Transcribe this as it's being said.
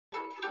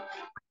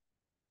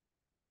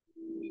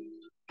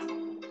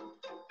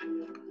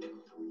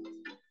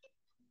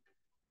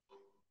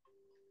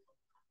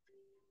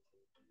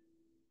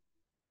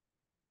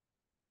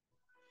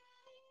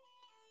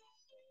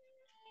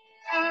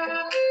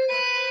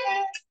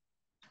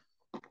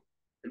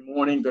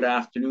morning, good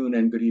afternoon,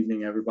 and good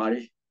evening,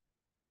 everybody.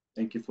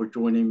 Thank you for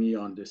joining me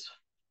on this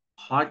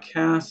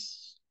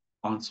podcast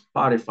on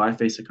Spotify,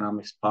 Face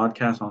Economics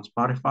podcast on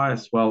Spotify,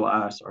 as well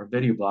as our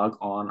video blog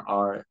on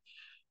our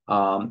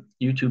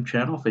YouTube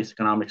channel, Face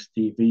Economics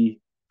TV.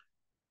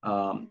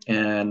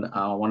 And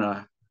I want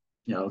to,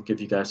 give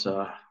you guys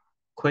a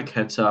quick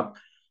heads up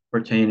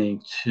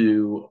pertaining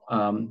to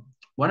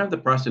one of the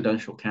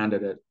presidential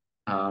candidate,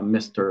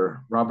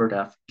 Mr. Robert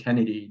F.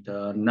 Kennedy,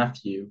 the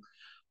nephew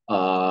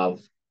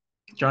of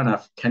John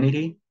F.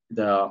 Kennedy,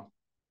 the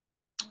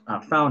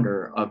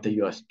founder of the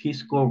U.S.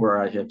 Peace Corps,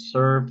 where I have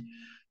served.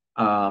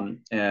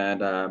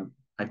 And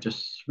I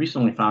just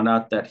recently found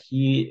out that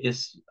he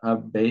is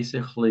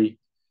basically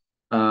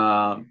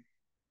uh,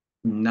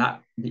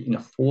 not being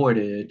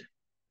afforded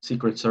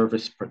Secret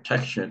Service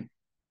protection.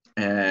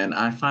 And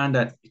I find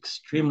that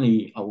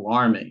extremely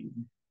alarming,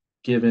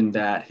 given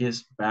that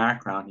his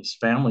background, his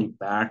family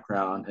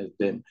background, has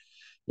been,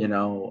 you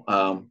know,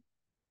 um,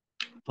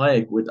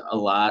 plagued with a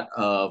lot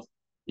of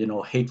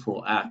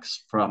hateful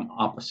acts from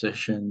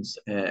oppositions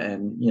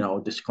and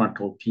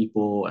disgruntled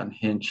people and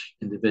hinge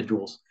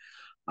individuals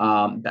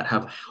that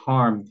have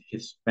harmed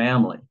his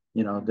family.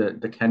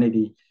 The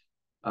Kennedy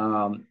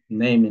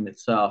name in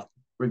itself,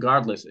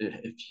 regardless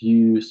if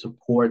you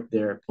support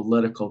their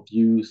political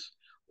views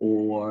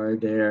or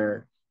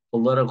their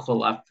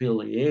political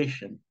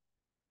affiliation,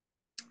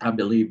 I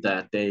believe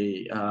that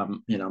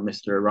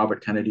Mr.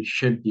 Robert Kennedy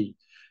should be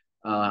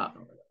uh,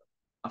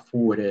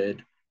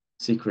 afforded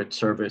Secret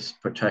Service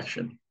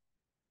protection.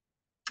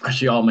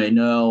 As you all may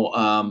know,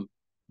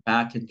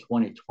 back in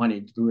 2020,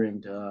 during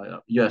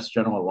the US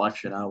general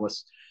election, I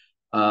was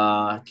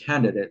a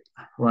candidate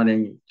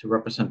running to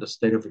represent the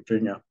state of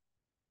Virginia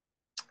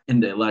in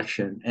the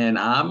election. And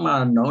I'm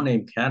a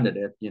no-name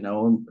candidate.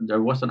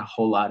 There wasn't a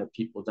whole lot of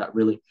people that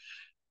really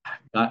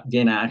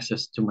gain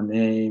access to my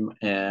name,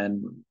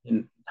 and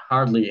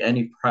hardly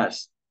any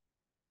press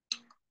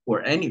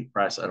or any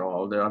press at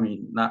all. I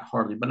mean, not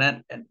hardly, but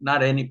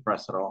not any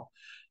press at all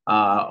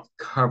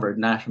covered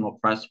national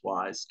press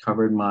wise,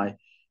 covered my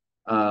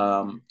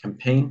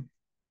campaign.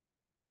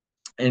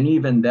 And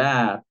even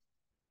that,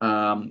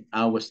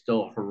 I was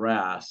still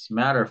harassed.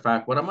 Matter of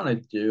fact, what I'm going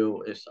to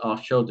do is I'll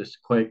show this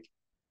quick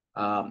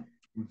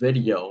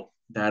video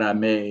that I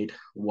made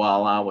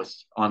while I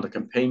was on the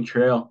campaign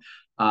trail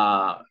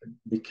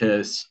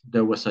because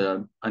there was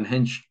an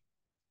unhinged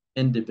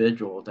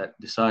individual that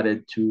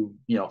decided to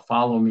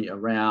follow me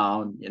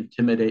around,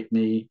 intimidate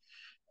me,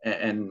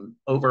 and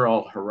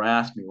overall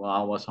harass me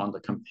while I was on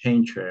the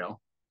campaign trail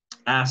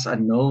as a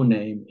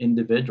no-name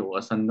individual,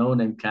 as a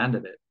no-name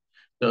candidate.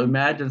 So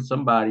imagine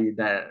somebody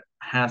that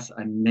has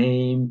a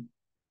name,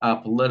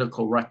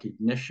 political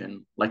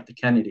recognition like the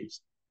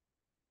Kennedys.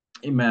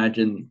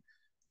 Imagine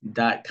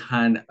that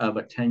kind of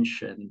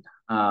attention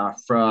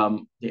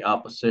from the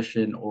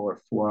opposition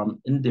or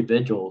from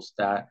individuals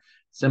that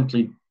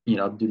simply,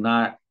 do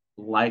not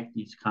like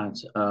these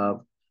kinds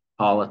of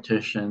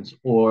politicians,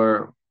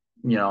 or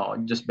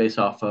just based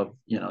off of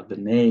the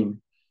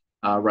name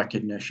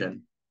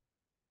recognition.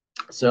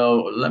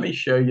 So let me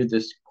show you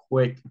this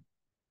quick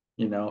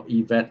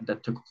event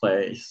that took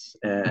place,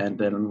 and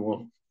then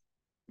we'll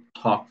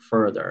talk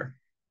further.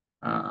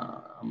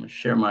 I'm gonna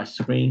share my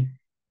screen,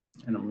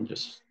 and I'm gonna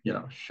just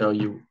show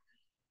you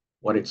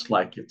what it's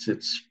like. It's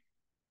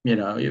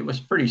it was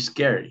pretty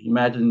scary.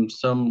 Imagine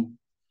some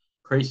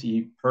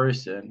crazy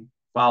person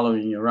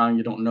following you around.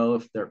 You don't know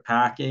if they're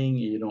packing.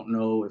 You don't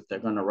know if they're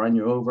going to run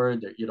you over.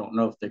 You don't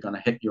know if they're going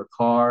to hit your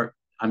car.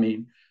 I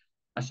mean,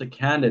 as a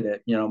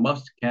candidate,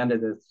 most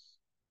candidates,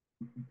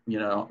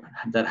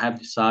 that have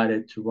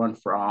decided to run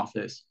for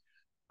office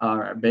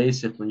are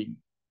basically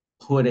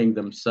putting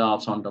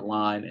themselves on the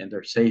line and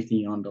their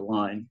safety on the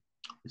line,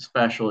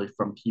 especially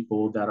from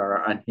people that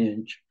are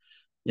unhinged.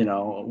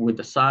 With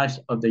the size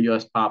of the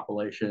U.S.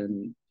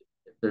 population,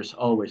 there's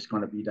always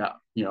going to be that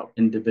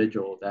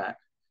individual that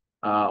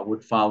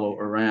would follow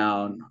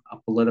around a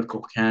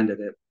political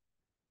candidate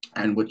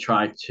and would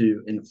try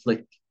to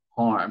inflict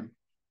harm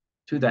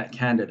to that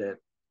candidate,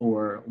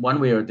 or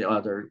one way or the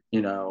other,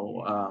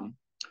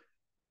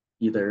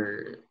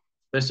 either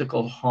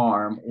physical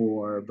harm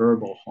or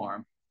verbal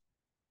harm.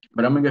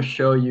 But I'm going to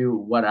show you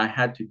what I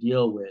had to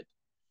deal with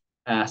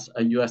as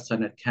a U.S.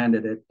 Senate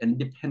candidate,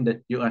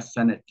 independent U.S.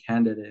 Senate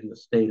candidate in the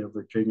state of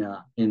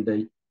Virginia in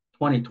the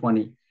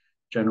 2020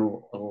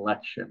 general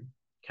election.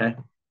 Okay.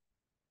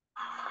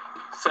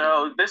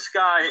 So this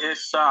guy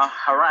is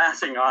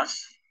harassing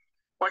us.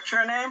 What's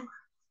your name?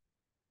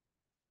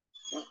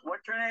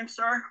 What's your name,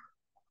 sir?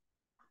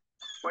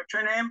 What's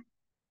your name?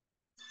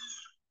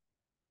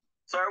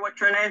 Sir, what's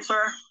your name,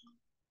 sir?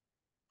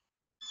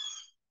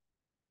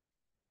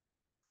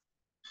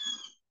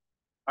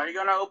 Are you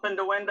gonna open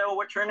the window?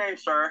 What's your name,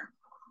 sir?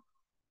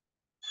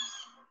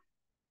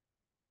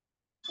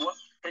 What?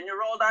 Can you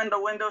roll down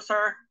the window,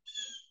 sir?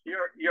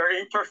 You're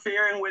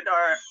interfering with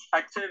our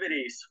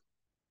activities.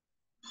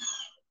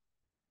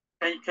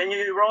 Can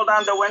you roll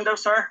down the window,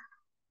 sir?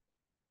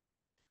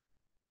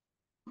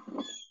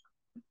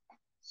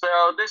 So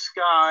this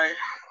guy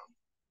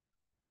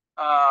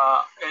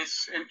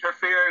is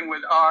interfering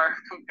with our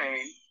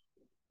campaign.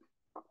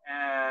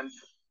 And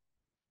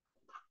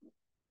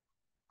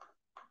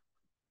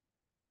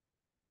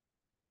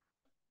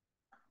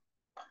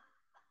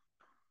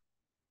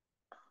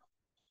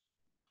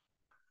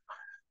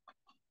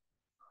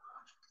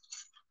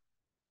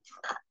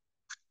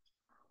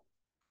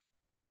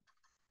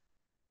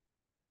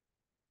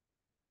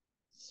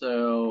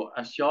so,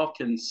 as y'all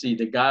can see,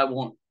 the guy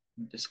won't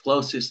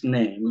disclose his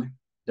name.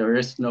 There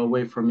is no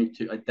way for me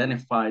to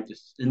identify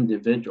this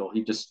individual.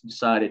 He just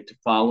decided to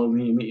follow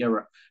me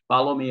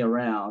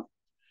around.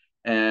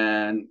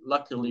 And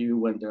luckily,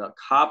 when the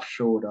cops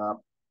showed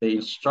up, they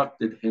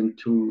instructed him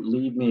to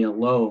leave me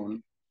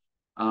alone.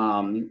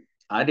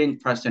 I didn't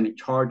press any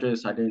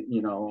charges. I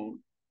didn't,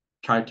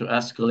 try to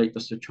escalate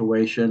the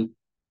situation.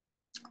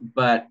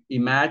 But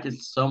imagine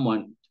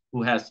someone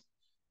who has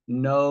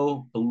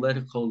no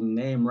political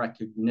name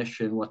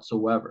recognition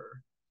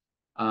whatsoever.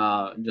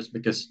 Just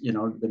because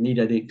the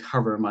media didn't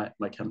cover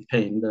my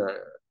campaign, the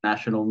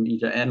national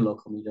media and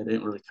local media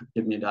didn't really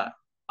give me that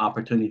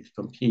opportunity to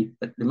compete.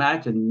 But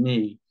imagine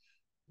me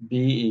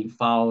being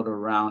followed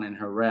around and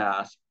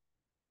harassed,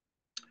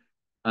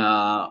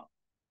 uh,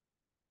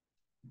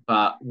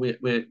 but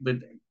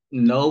with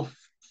no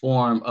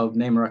form of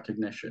name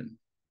recognition.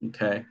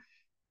 Okay,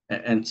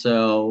 and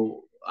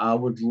so I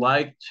would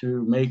like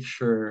to make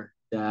sure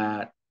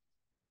that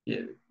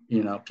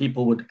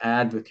people would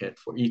advocate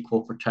for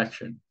equal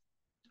protection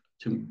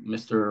to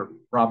Mr.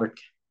 Robert,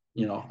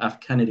 F.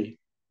 Kennedy,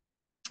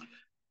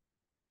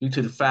 due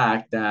to the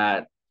fact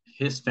that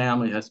his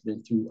family has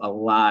been through a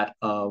lot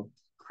of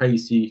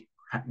crazy,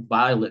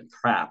 violent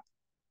crap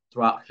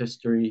throughout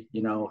history.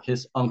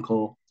 His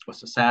uncle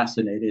was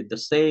assassinated, the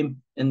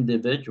same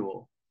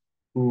individual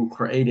who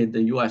created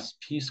the U.S.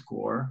 Peace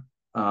Corps,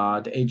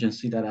 the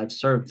agency that I've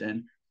served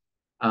in,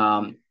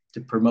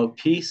 to promote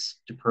peace,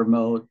 to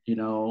promote,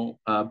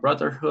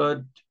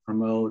 brotherhood, to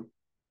promote,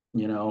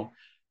 you know,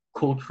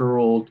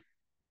 cultural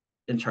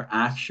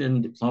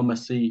interaction,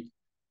 diplomacy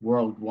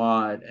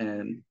worldwide,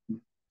 and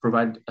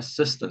provide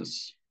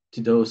assistance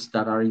to those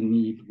that are in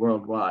need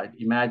worldwide.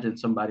 Imagine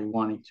somebody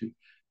wanting to,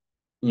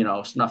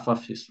 snuff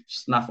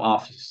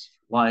off his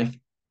life,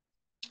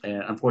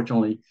 and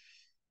unfortunately,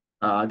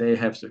 they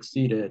have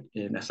succeeded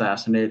in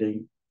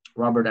assassinating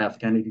Robert F.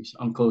 Kennedy's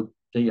uncle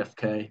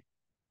JFK.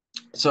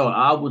 So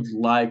I would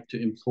like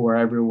to implore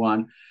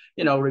everyone,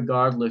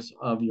 regardless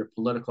of your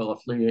political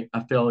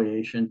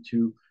affiliation,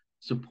 to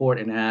support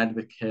and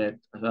advocate,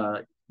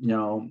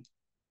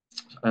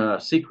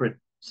 secret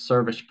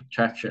service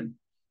protection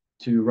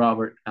to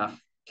Robert F.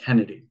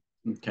 Kennedy.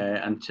 Okay,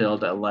 until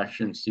the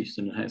election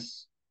season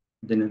has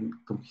been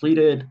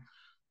completed.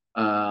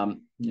 I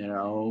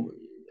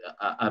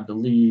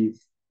believe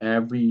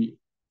every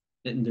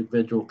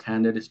individual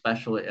candidate,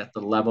 especially at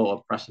the level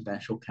of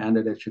presidential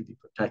candidate, should be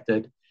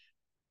protected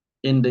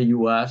in the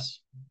US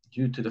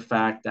due to the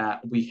fact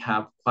that we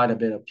have quite a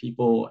bit of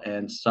people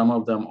and some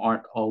of them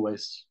aren't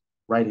always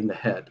right in the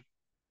head,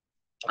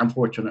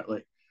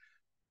 unfortunately.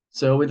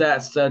 So, with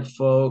that said,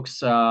 folks,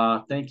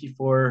 thank you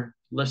for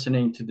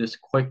listening to this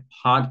quick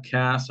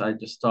podcast. I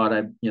just thought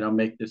I'd,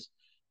 make this,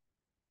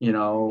 you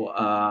know,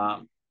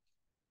 uh,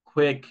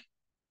 quick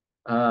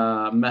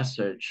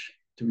message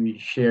to be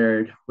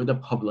shared with the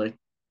public,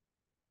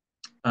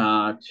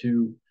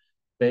 to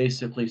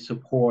basically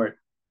support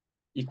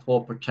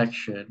equal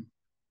protection,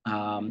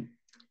 um,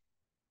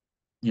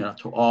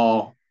 to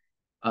all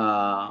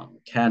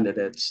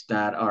candidates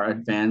that are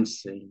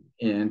advancing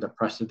in the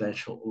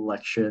presidential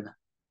election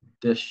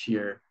this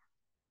year.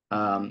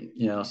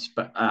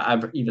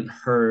 I've even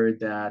heard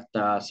that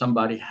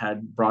somebody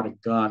had brought a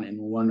gun in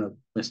one of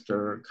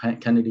Mr.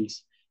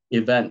 Kennedy's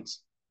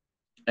events,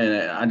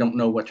 and I don't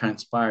know what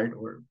transpired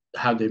or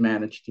how they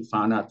managed to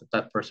find out that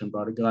that person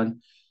brought a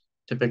gun.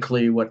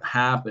 Typically, what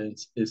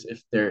happens is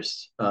if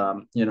there's,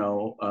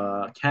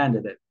 a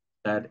candidate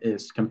that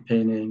is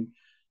campaigning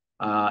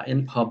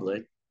in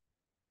public,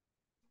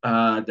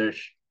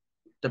 there's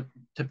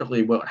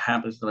typically what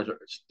happens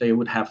is they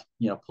would have,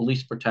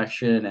 police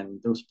protection,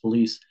 and those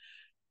police,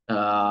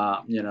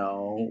 uh, you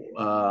know,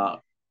 uh,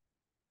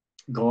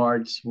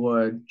 guards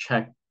would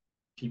check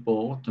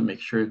people to make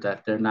sure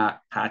that they're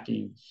not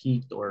packing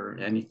heat or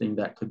anything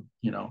that could,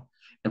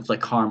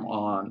 inflict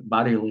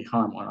bodily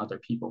harm on other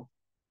people.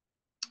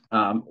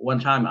 One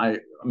time, I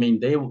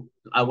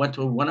went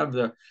to one of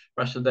the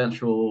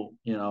presidential,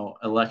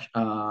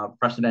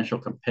 presidential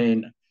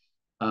campaign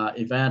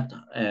event,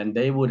 and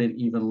they wouldn't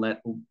even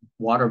let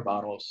water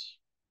bottles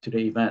to the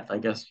event. I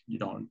guess they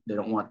don't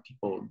want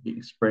people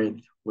being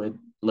sprayed with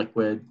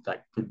liquid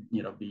that could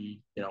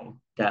be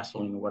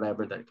gasoline or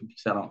whatever that could be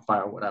set on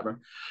fire or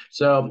whatever.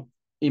 So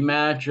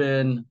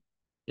imagine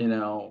you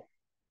know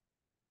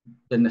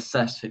the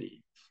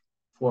necessity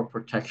for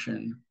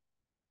protection,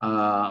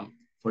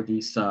 for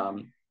these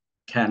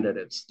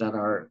candidates that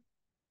are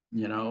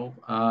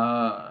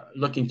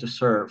looking to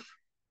serve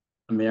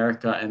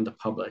America and the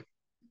public.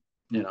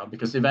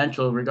 Because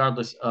eventually,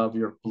 regardless of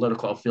your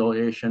political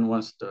affiliation,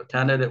 once the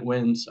candidate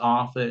wins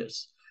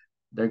office,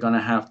 they're going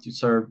to have to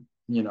serve,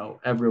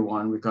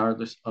 everyone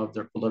regardless of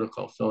their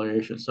political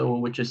affiliation. So,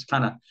 which is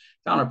kind of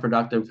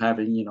counterproductive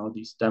having,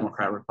 these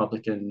Democrat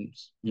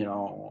Republicans,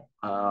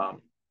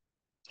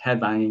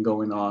 headbanging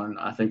going on.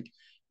 I think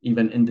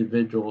even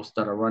individuals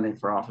that are running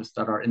for office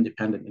that are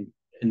independent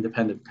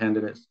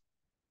candidates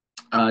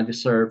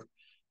deserve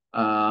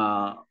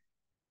uh,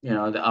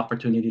 the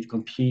opportunity to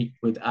compete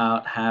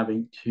without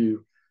having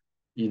to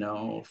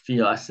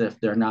feel as if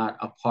they're not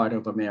a part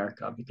of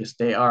America, because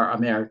they are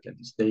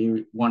Americans.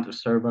 They want to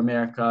serve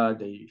America.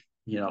 They,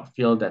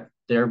 feel that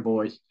their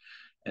voice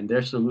and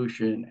their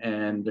solution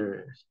and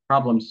their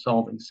problem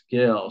solving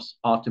skills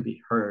ought to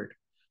be heard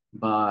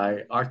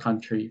by our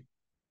country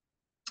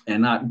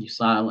and not be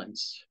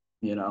silenced,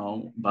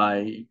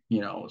 by,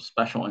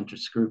 special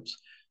interest groups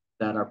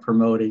that are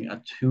promoting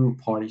a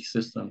two-party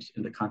systems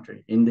in the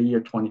country in the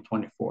year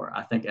 2024.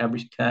 I think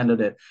every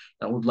candidate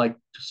that would like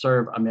to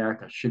serve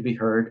America should be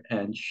heard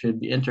and should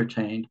be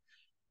entertained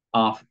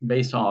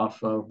based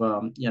off of,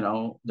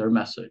 their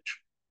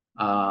message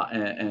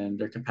and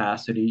their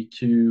capacity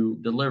to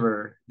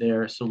deliver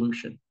their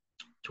solution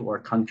to our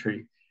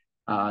country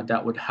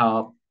that would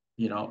help,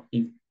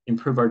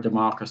 improve our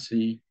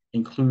democracy,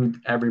 include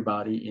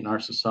everybody in our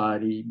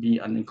society, be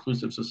an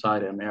inclusive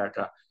society.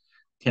 America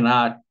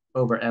cannot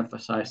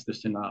overemphasize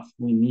this enough.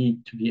 We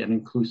need to be an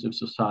inclusive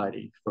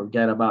society.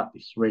 Forget about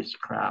this race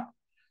crap.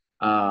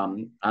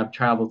 I've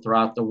traveled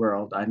throughout the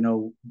world. I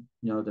know,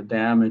 the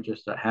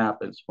damages that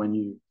happens when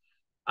you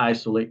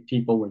isolate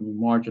people, when you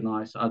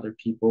marginalize other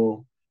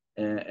people,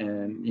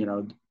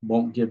 and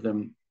won't give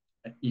them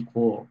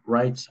equal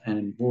rights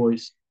and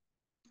voice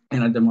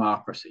in a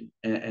democracy.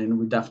 And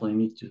we definitely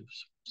need to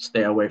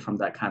stay away from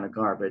that kind of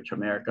garbage,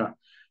 America.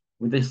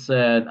 With this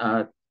said,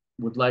 I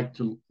would like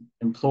to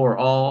implore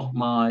all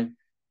my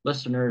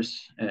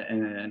listeners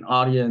and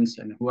audience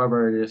and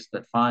whoever it is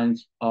that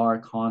finds our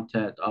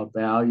content of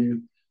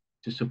value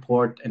to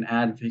support and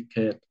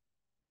advocate,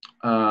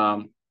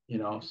 um,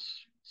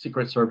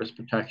 Secret Service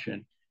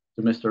protection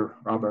to Mr.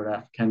 Robert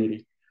F.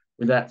 Kennedy.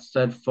 With that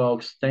said,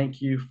 folks,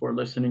 thank you for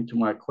listening to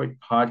my quick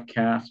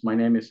podcast. My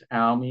name is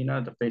Al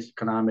Mina, the Face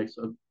Economics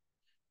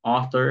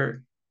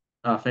author,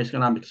 Face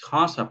Economics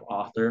concept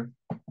author,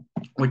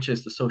 which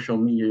is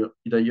the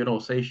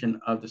utilization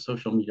of the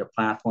social media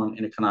platform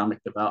in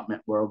economic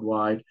development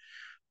worldwide.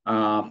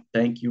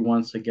 Thank you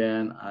once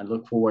again. I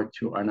look forward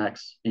to our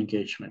next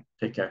engagement.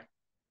 Take care.